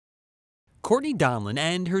Courtney Donlon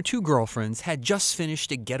and her two girlfriends had just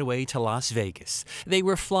finished a getaway to Las Vegas. They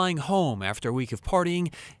were flying home after a week of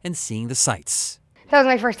partying and seeing the sights. That was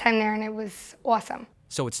my first time there, and it was awesome.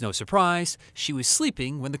 So it's no surprise she was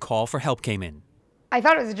sleeping when the call for help came in. I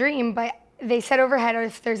thought it was a dream, but they said overhead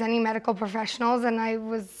if there's any medical professionals, and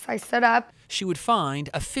I stood up. She would find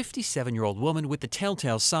a 57-year-old woman with the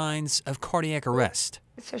telltale signs of cardiac arrest.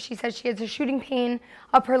 So she said she has a shooting pain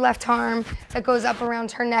up her left arm that goes up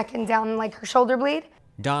around her neck and down like her shoulder blade.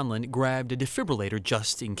 Donlon grabbed a defibrillator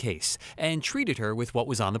just in case and treated her with what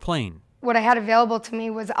was on the plane. What I had available to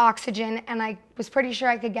me was oxygen, and I was pretty sure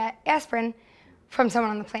I could get aspirin from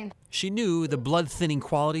someone on the plane. She knew the blood-thinning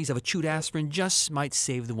qualities of a chewed aspirin just might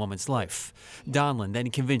save the woman's life. Donlon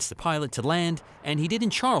then convinced the pilot to land, and he did in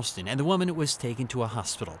Charleston, and the woman was taken to a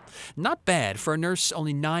hospital. Not bad for a nurse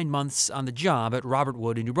only 9 months on the job at Robert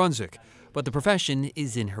Wood in New Brunswick, but the profession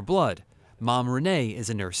is in her blood. Mom Renee is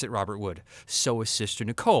a nurse at Robert Wood. So is Sister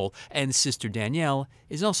Nicole, and Sister Danielle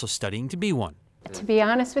is also studying to be one. To be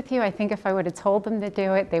honest with you, I think if I would have told them to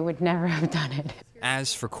do it, they would never have done it.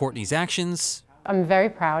 As for Courtney's actions, I'm very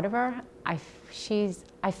proud of her. I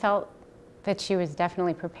felt that she was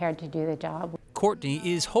definitely prepared to do the job. Courtney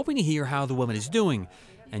is hoping to hear how the woman is doing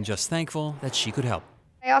and just thankful that she could help.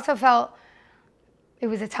 I also felt it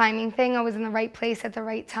was a timing thing. I was in the right place at the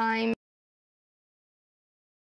right time.